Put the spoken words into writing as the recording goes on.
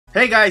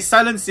Hey guys,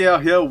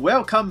 SilentCiel here.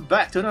 Welcome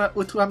back to another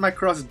歌マ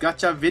クロス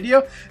gacha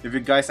video. If you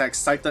guys are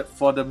excited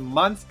for the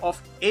month of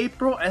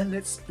April and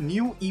its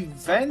new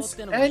events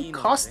and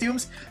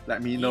costumes,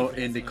 let me know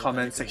in the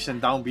comment section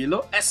down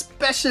below.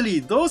 Especially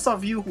those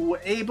of you who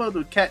were able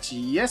to catch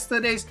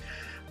yesterday's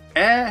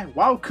Air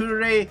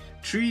Valkyrie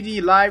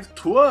 3D live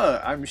tour.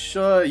 I'm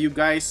sure you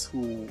guys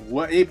who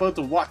were able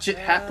to watch it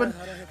happen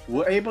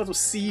were able to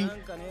see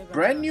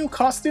brand new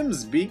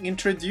costumes being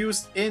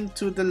introduced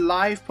into the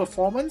live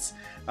performance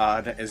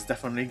that is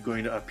definitely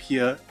going to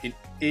appear in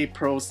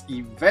April's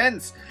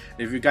events.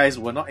 If you guys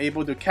were not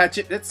able to catch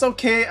it, it's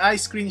okay. I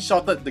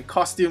screenshotted the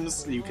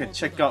costumes you can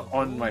check out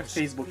on my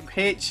Facebook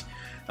page.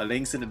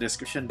 Links in the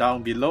description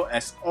down below.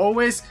 As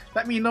always,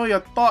 let me know your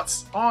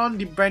thoughts on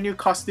the brand new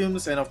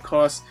costumes and of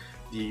course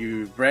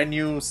the brand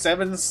new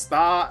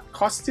 7-star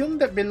costume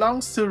that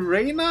belongs to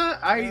Reina.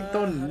 I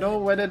don't know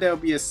whether there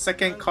will be a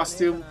second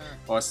costume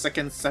or a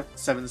second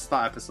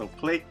 7-star episode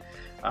plate.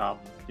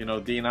 You know,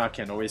 Dana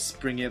can always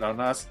spring it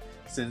on us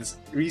since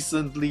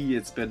recently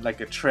it's been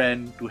like a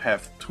trend to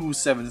have 2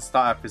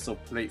 7-star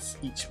episode plates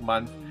each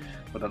month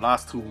for the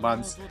last 2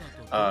 months.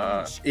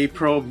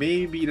 April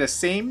may be the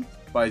same,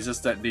 but it's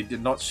just that they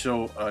did not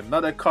show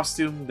another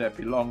costume that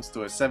belongs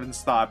to a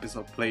 7-star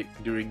episode plate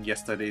during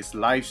yesterday's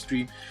live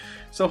stream.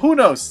 So who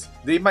knows,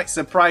 they might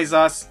surprise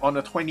us on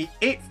the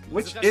 28th,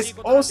 which is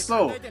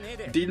also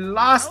the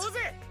last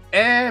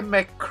Air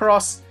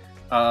Macross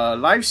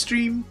live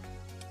stream,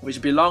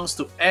 which belongs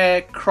to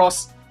Air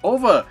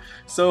Crossover.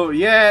 So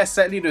yeah,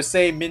 sadly to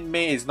say,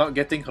 Minmay is not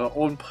getting her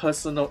own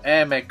personal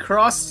Air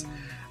Macross.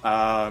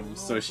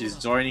 So she's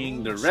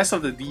joining the rest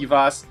of the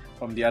divas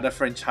from the other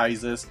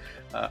franchises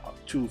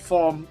to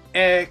form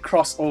Air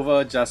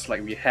Crossover, just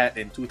like we had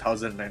in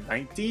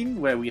 2019,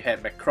 where we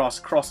had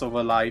Macross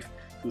Crossover Live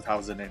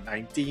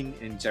 2019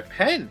 in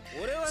Japan.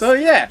 So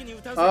yeah,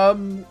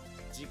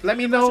 let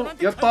me know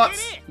your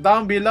thoughts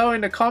down below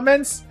in the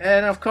comments,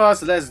 and of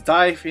course let's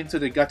dive into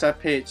the gacha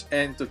page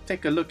and to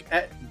take a look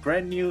at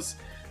brand new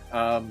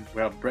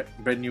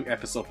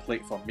episode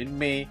plate for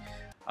Minmay.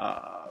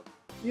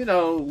 You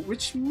know,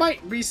 which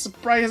might be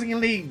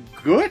surprisingly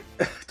good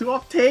to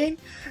obtain.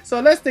 So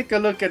let's take a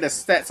look at the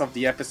stats of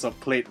the episode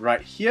plate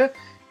right here.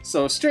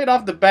 So straight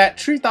off the bat,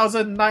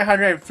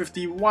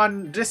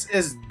 3,951. This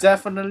is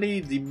definitely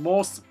the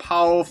most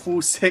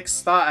powerful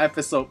 6-star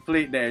episode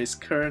plate that is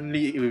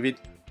currently within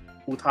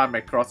歌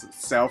マクロス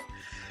itself.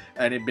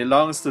 And it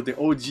belongs to the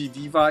OG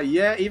diva.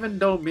 Yeah, even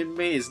though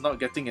Minmay is not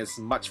getting as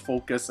much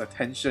focus,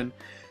 attention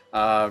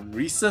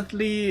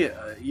recently,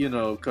 you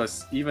know,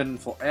 because even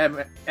for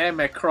Air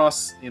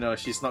Macross, you know,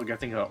 she's not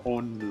getting her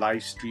own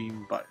live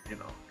stream, but you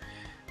know,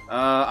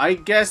 I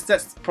guess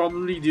that's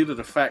probably due to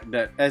the fact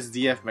that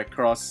SDF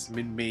Macross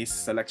Minmay's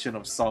selection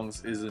of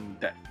songs isn't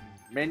that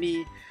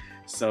many,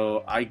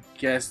 so I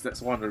guess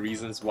that's one of the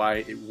reasons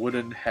why it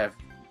wouldn't have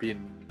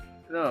been,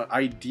 you know,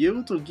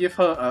 ideal to give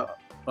her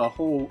a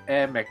whole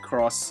Air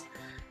Macross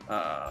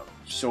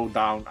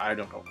showdown. I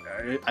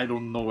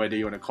don't know whether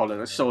you want to call it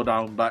a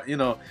showdown, but you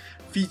know,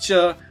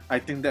 feature, I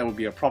think that would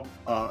be a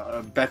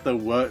better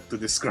word to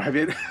describe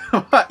it.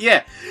 But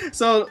yeah,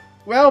 so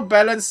well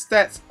balanced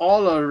stats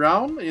all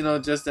around, you know,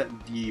 just that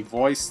the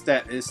voice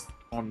stat is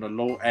on the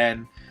low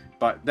end,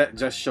 but that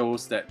just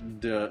shows that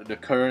the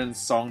current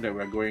song that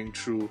we're going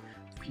through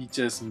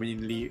features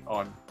mainly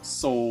on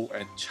soul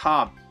and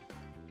charm.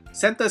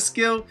 Center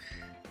skill,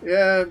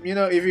 you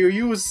know, if you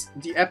use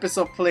the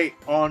episode plate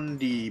on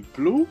the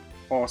blue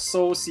or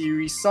soul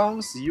series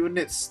songs,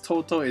 units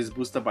total is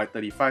boosted by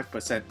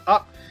 35%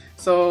 up.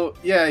 So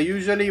yeah,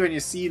 usually when you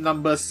see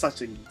numbers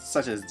such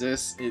as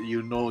this,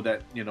 you know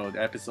that, you know,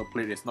 the episode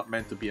plate is not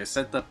meant to be a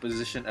center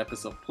position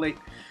episode plate.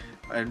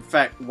 In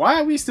fact,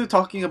 why are we still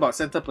talking about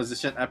center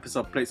position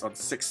episode plates on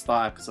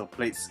 6-star episode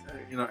plates?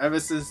 You know, ever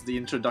since the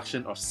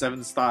introduction of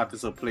 7-star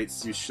episode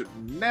plates, you should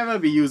never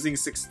be using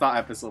 6-star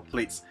episode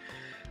plates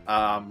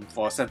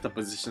for a center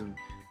position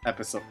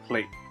episode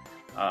plate,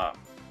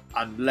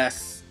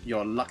 unless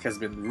your luck has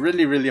been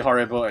really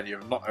horrible and you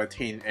have not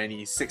attained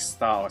any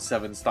 6-star or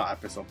 7-star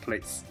episode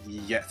plates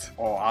yet,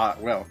 or are,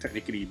 well,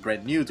 technically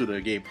brand new to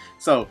the game.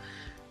 So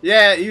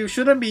yeah, you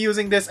shouldn't be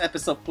using this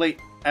episode plate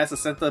as a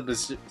center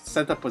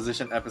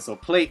position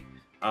episode plate.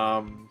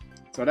 So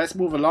let's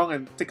move along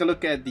and take a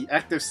look at the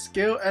active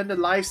skill and the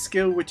live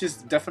skill, which is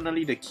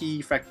definitely the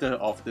key factor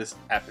of this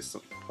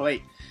episode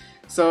plate.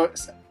 So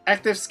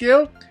active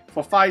skill,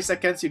 for 5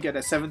 seconds you get a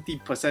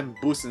 70%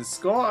 boost in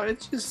score,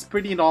 which is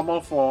pretty normal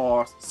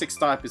for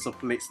 6-star episode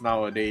plates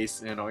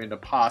nowadays. You know, in the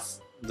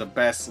past, the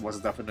best was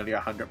definitely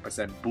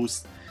 100%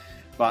 boost.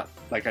 But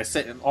like I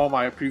said in all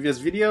my previous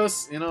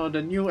videos, you know,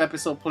 the new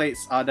episode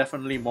plates are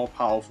definitely more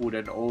powerful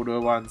than the older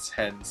ones,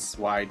 hence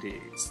why they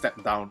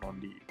step down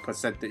on the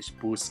percentage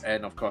boost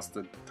and of course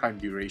the time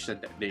duration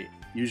that they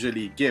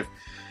usually give.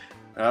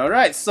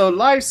 Alright, so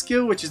live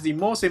skill, which is the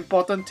most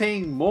important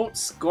thing, mode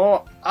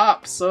score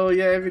up. So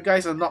yeah, if you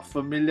guys are not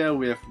familiar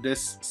with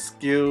this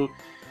skill,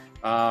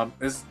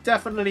 it's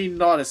definitely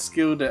not a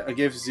skill that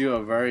gives you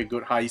a very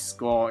good high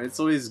score. It's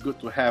always good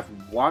to have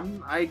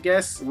one, I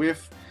guess,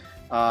 with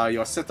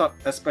your setup,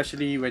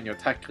 especially when you're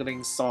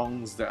tackling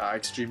songs that are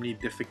extremely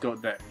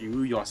difficult that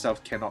you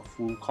yourself cannot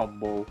full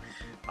combo,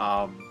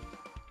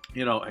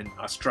 you know, and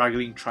are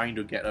struggling trying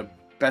to get a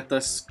better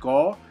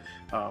score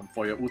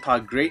for your Uta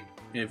grade.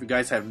 If you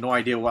guys have no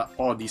idea what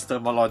all these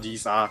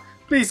terminologies are,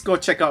 please go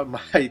check out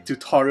my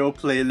tutorial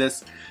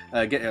playlist,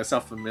 get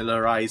yourself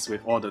familiarized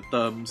with all the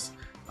terms,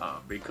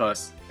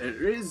 because it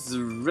is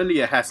really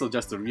a hassle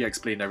just to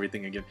re-explain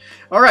everything again.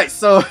 Alright,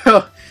 so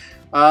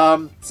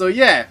so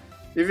yeah,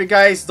 if you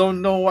guys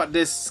don't know what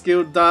this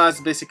skill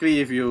does, basically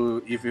if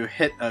you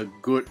hit a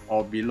good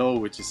or below,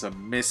 which is a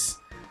miss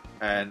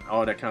and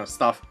all that kind of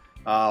stuff,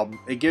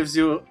 it gives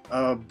you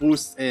a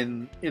boost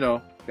in, you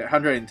know,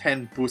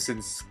 110 boost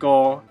in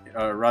score,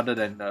 rather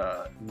than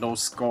no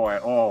score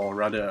at all, or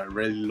rather a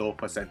really low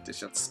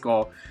percentage of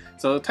score.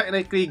 So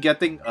technically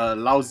getting a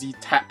lousy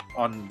tap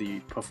on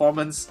the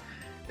performance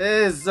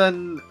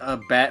isn't a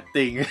bad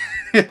thing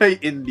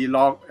in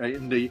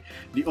the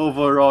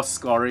overall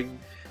scoring.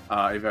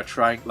 If you're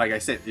trying, like I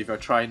said, if you're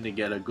trying to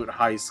get a good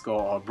high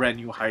score or brand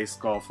new high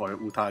score for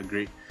your Uta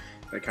grade,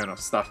 that kind of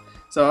stuff.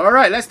 So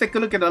alright, let's take a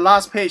look at the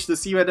last page to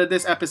see whether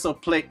this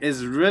episode plate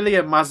is really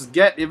a must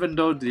get, even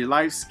though the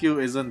life skill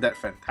isn't that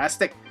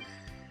fantastic.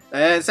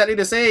 And sadly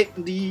to say,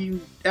 the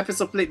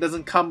episode plate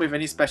doesn't come with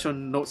any special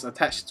notes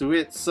attached to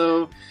it.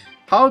 So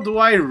how do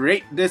I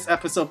rate this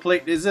episode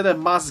plate? Is it a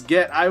must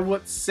get? I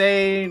would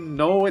say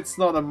no, it's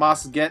not a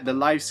must get. The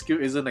life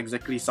skill isn't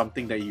exactly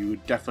something that you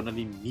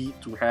definitely need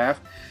to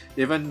have,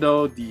 even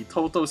though the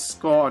total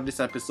score on this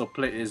episode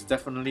plate is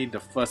definitely the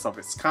first of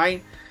its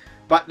kind.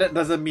 But that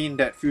doesn't mean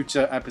that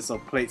future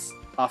episode plates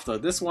after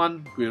this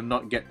one will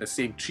not get the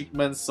same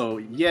treatment. So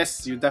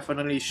yes, you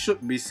definitely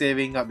should be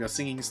saving up your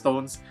singing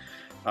stones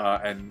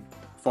and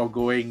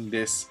foregoing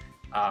this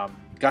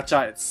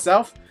gacha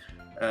itself.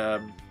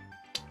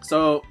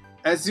 So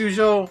as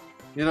usual,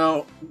 you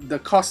know, the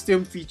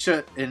costume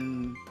featured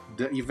in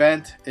the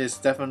event is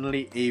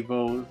definitely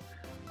able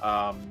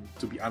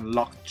to be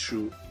unlocked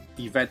through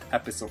event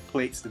episode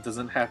plates. It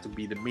doesn't have to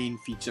be the main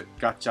featured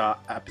gacha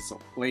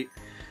episode plate.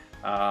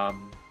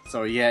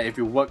 So yeah, if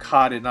you work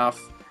hard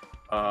enough,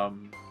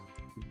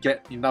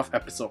 get enough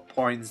episode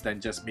points,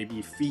 then just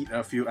maybe feed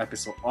a few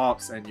episode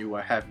orbs and you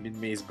will have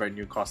Minmay's brand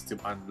new costume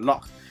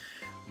unlocked.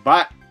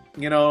 But,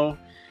 you know,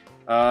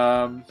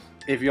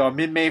 if you're a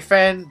Minmay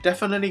fan,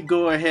 definitely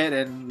go ahead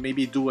and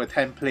maybe do a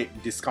template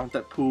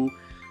discounted pool.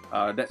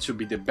 That should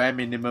be the bare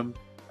minimum.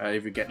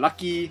 If you get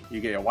lucky,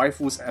 you get your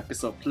waifu's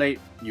episode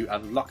plate, you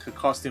unlock her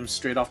costume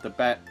straight off the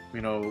bat,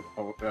 you know,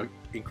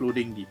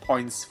 including the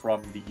points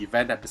from the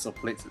event episode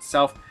plates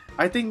itself.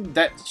 I think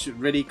that should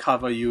really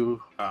cover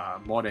you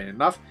more than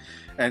enough.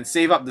 And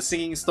save up the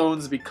singing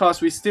stones,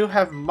 because we still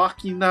have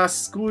Makina's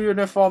school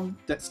uniform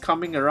that's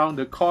coming around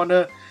the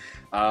corner.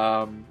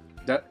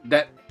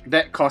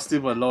 That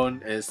costume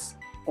alone is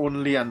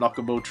only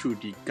unlockable through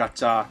the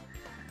gacha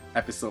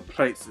episode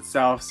plates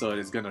itself, so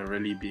it's gonna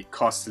really be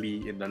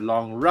costly in the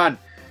long run.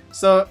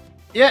 So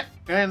yeah,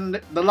 and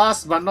the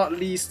last but not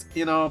least,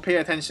 you know, pay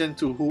attention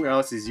to who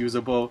else is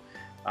usable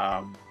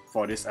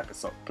for this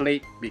episode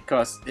plate,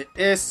 because it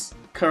is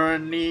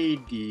currently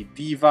the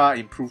Diva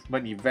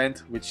improvement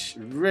event, which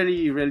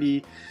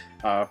really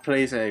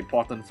plays an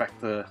important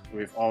factor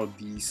with all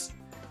these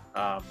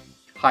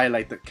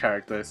highlighted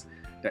characters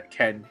that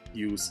can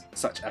use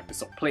such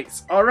episode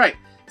plates. Alright,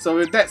 so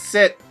with that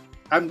said,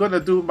 I'm gonna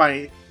do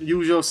my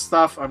usual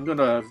stuff. I'm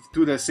gonna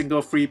do the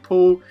single free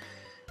pull.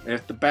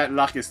 If the bad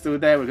luck is still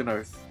there, we're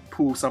gonna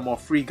pull some more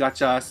free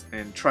gachas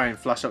and try and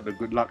flush out the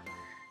good luck.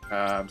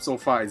 So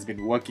far it's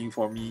been working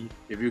for me.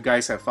 If you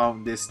guys have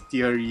found this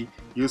theory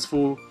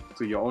useful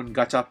to your own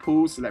gacha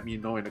pulls, let me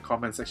know in the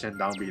comment section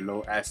down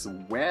below as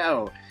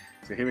well.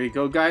 So here we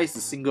go guys, the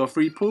single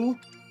free pull.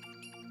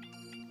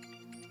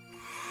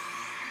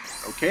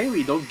 Okay,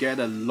 we don't get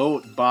a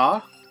load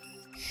bar,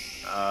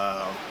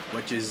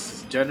 which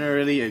is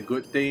generally a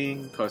good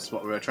thing, because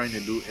what we're trying to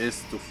do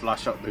is to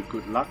flush out the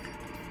good luck.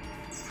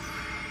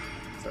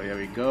 So here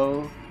we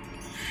go.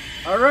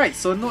 Alright,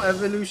 so no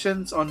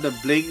evolutions on the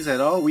blinks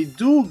at all. We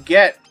do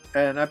get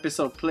an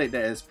episode plate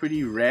that is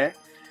pretty rare,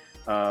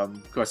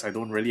 because I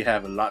don't really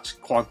have a large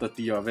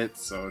quantity of it,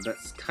 so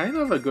that's kind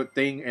of a good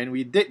thing. And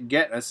we did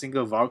get a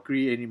single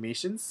Valkyrie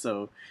animation,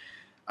 so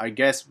I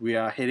guess we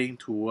are heading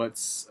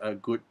towards a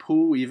good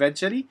pull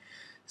eventually.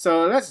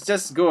 So let's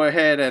just go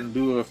ahead and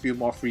do a few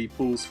more free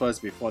pulls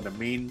first before the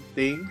main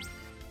thing.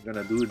 I'm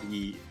gonna do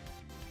the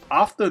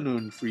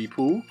afternoon free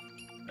pull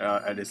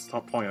at this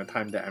top point of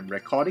time that I'm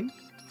recording.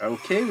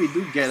 Okay, we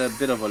do get a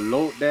bit of a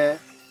load there,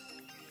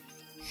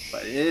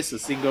 but it is a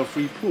single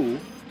free pull.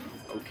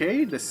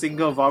 Okay, the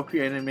single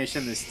Valkyrie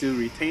animation is still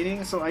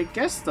retaining, so I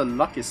guess the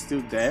luck is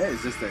still there.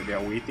 It's just that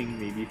they're waiting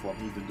maybe for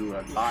me to do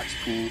a large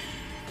pull.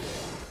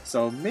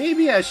 So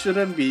maybe I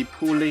shouldn't be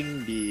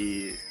pulling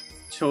the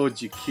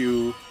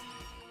Chojikyu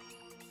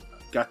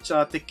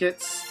gacha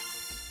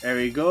tickets. There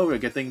we go, we're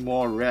getting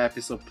more rare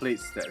episode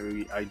plates that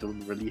I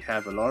don't really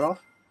have a lot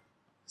of.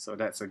 So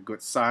that's a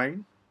good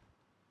sign.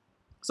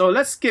 So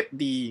let's skip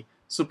the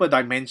Super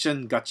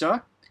Dimension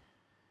gacha.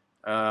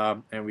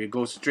 And we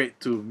go straight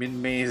to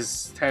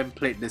Minmay's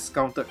template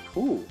discounted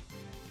pool.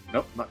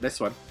 Nope, not this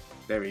one.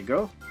 There we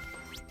go.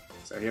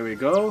 So here we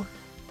go.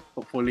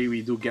 Hopefully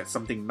we do get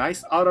something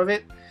nice out of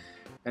it.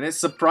 And it's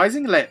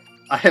surprising that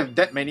I have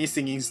that many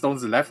singing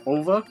stones left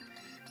over.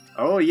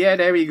 Oh yeah,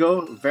 there we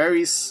go.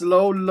 Very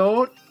slow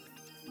load.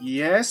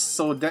 Yes,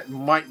 so that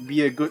might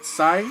be a good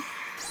sign.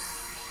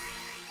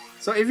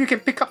 So if you can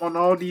pick up on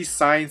all these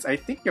signs, I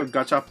think your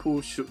gacha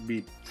pool should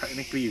be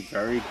technically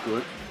very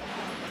good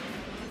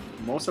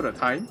most of the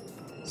time.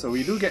 So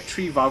we do get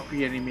 3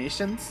 Valkyrie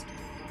animations.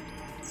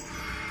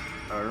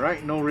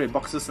 Alright, no red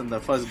boxes in the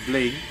first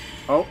blink.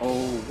 Oh,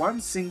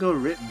 1 single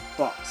red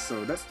box,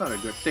 so that's not a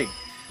good thing.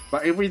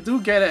 But if we do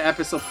get an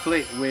episode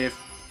plate with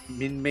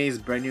Minmay's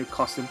brand new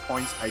costume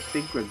points, I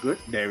think we're good.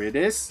 There it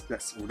is.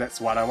 That's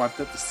what I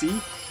wanted to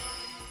see.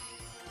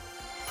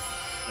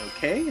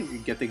 Okay, we're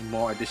getting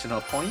more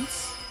additional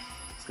points.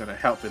 It's gonna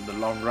help in the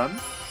long run.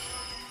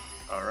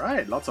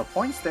 Alright, lots of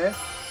points there.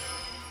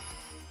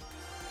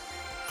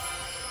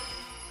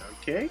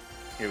 Okay,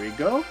 here we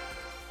go.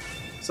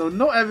 So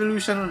no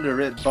evolution on the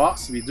red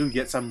box. We do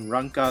get some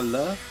Ranka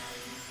love.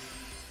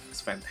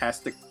 It's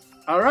fantastic.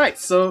 Alright,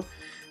 so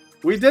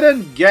we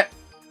didn't get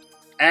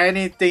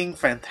anything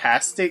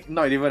fantastic,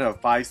 not even a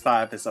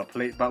 5-star episode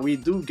plate, but we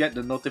do get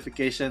the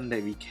notification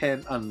that we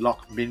can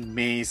unlock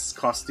Minmay's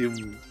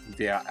costume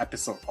via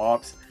episode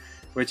orbs,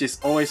 which is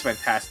always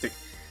fantastic.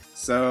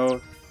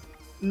 So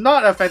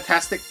not a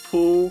fantastic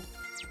pool,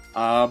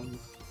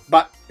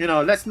 but you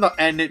know, let's not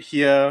end it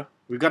here.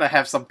 We're gonna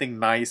have something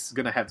nice,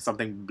 we're gonna have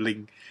something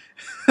bling.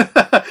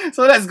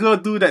 So let's go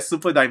do that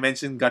Super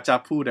Dimension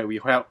gacha pool that we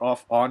held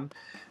off on.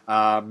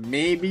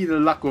 Maybe the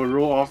luck will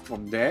roll off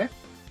from there.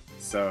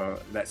 So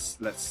let's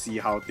see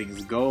how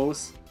things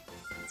goes.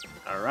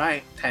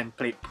 Alright,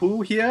 template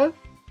pool here.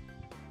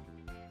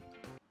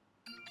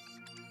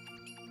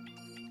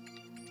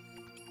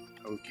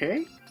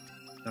 Okay.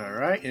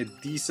 Alright, a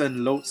decent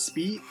load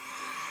speed.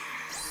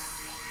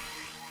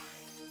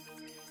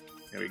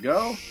 There we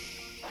go.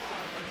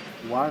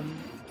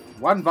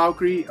 One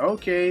Valkyrie.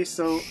 Okay,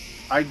 so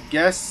I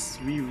guess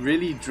we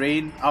really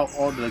drained out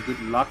all the good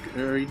luck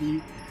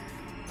already.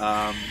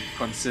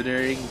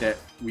 Considering that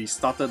we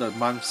started the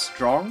month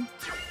strong,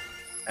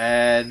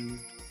 and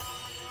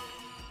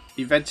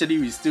eventually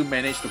we still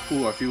managed to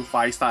pull a few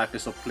 5-star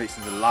episode plates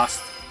in the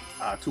last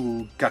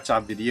 2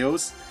 gacha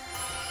videos.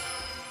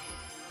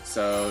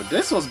 So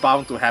this was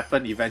bound to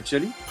happen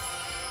eventually.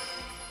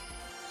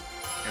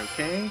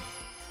 Okay,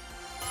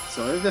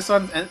 so if this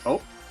one and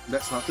oh,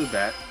 that's not too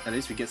bad. At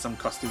least we get some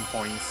costume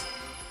points.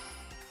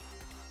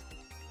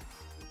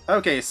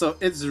 Okay, so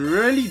it's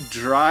really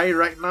dry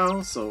right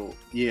now, so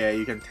yeah,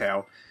 you can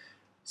tell.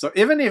 So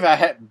even if I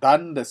had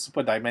done the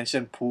Super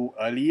Dimension pool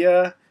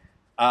earlier,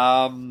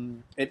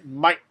 it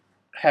might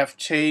have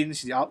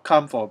changed the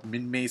outcome for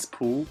Minmay's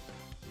pool.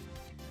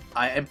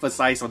 I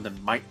emphasize on the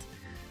might.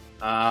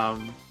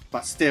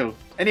 But still.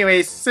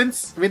 Anyways,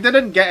 since we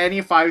didn't get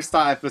any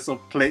 5-star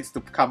episode plates to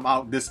come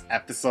out this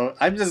episode,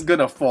 I'm just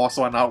gonna force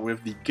one out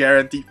with the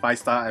guaranteed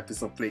 5-star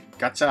episode plate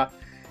gacha.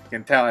 You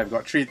can tell I've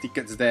got 3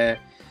 tickets there.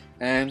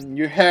 And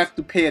you have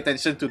to pay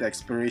attention to the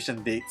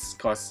expiration dates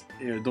because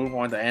you don't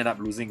want to end up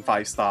losing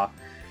 5-star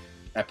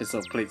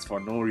episode plates for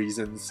no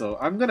reason. So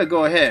I'm gonna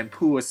go ahead and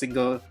pull a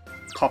single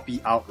copy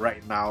out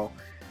right now.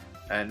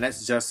 And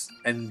let's just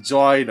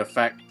enjoy the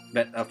fact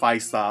that a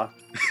 5-star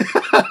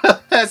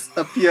has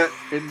appeared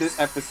in this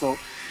episode.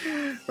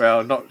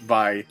 Well, not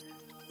by...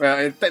 Well,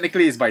 it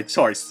technically is by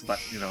choice, but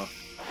you know,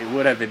 it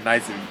would have been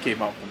nice if it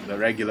came out from the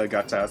regular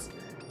gachas.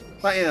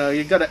 But you know,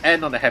 you gotta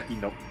end on a happy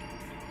note.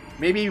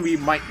 Maybe we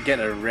might get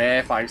a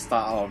rare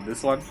 5-star out of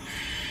this one.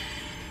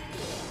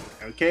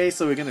 Okay,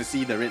 so we're gonna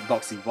see the red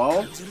box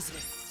evolve.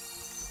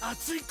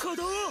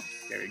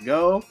 There we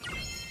go.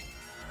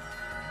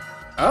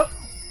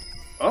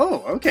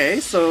 Oh, okay,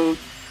 so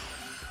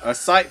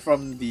aside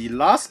from the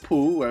last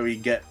pool where we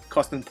get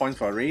costume points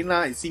for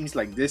Reina, it seems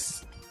like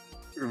this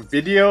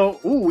video,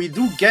 we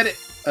do get it,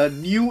 a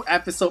new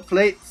episode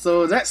plate,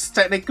 so that's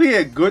technically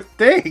a good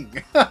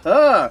thing.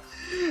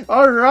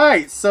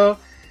 Alright, so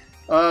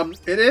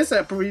it is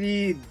a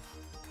pretty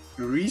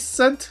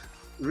recent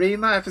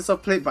Reina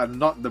episode plate, but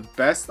not the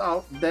best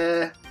out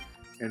there.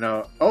 You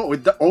know,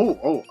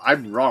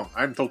 I'm wrong.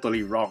 I'm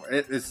totally wrong.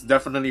 It's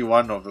definitely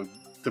one of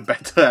the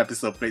better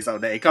episode plates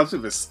out there. It comes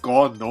with a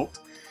score note,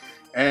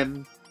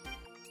 and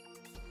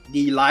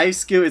the life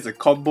skill is a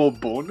combo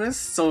bonus,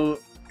 so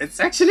it's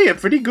actually a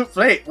pretty good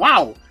plate.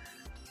 Wow.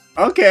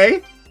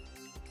 Okay,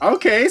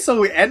 so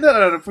we ended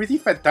on a pretty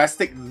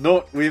fantastic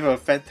note with a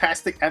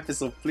fantastic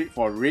episode plate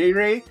for Ray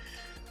Ray.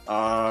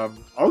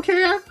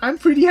 Okay, I'm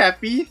pretty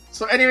happy.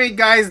 So anyway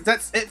guys,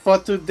 that's it for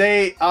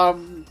today.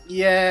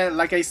 Yeah,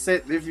 like I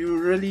said, if you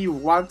really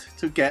want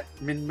to get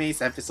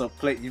Minmay's episode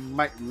plate, you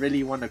might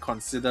really want to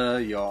consider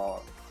your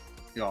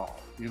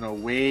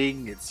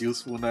weighing its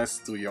usefulness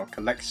to your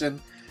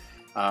collection.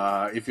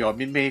 If you're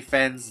Minmay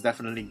fans,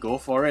 definitely go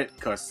for it,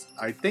 because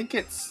I think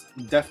it's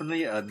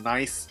definitely a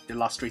nice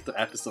illustrated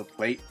episode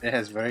plate. It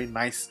has very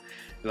nice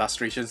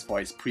illustrations for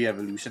its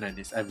pre-evolution and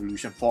its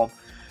evolution form.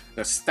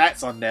 The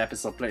stats on the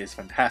episode plate is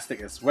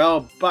fantastic as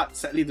well, but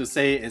sadly to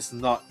say, it's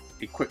not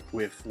equipped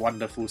with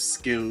wonderful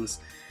skills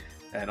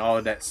and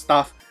all that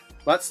stuff.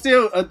 But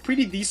still, a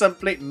pretty decent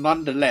plate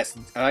nonetheless.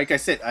 Like I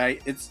said,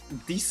 it's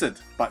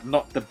decent, but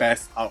not the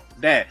best out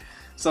there.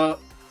 So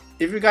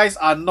if you guys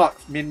are not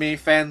Minmay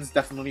fans,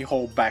 definitely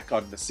hold back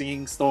on the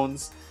Singing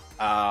Stones.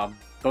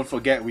 Don't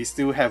forget, we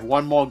still have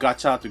one more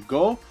gacha to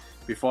go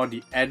before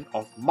the end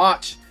of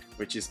March,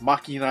 which is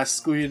Makina's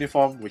school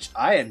uniform, which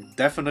I am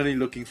definitely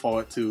looking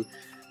forward to.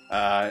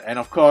 And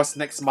of course,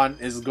 next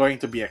month is going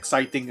to be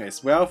exciting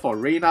as well for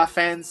Reina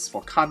fans,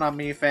 for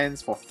Kaname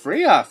fans, for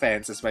Freya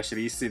fans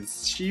especially,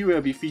 since she will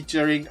be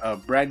featuring a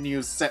brand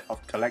new set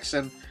of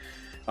collection,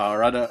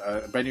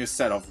 a brand new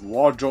set of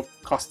wardrobe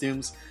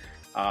costumes,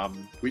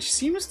 which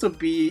seems to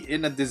be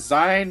in a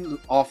design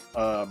of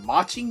a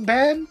marching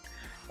band,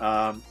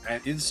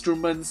 and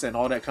instruments and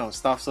all that kind of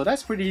stuff. So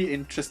that's pretty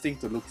interesting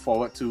to look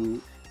forward to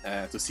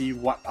see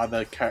what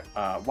other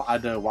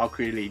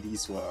Valkyrie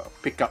ladies will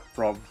pick up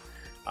from,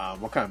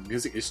 what kind of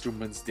music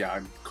instruments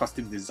their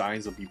costume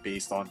designs will be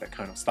based on, that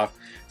kind of stuff.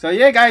 So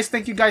yeah guys,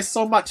 thank you guys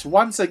so much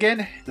once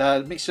again.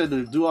 Make sure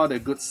to do all the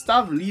good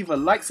stuff, leave a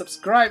like,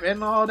 subscribe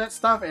and all that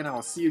stuff, and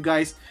I'll see you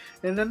guys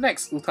in the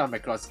next Ultra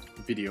Macross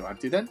video.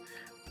 Until then,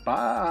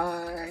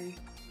 bye!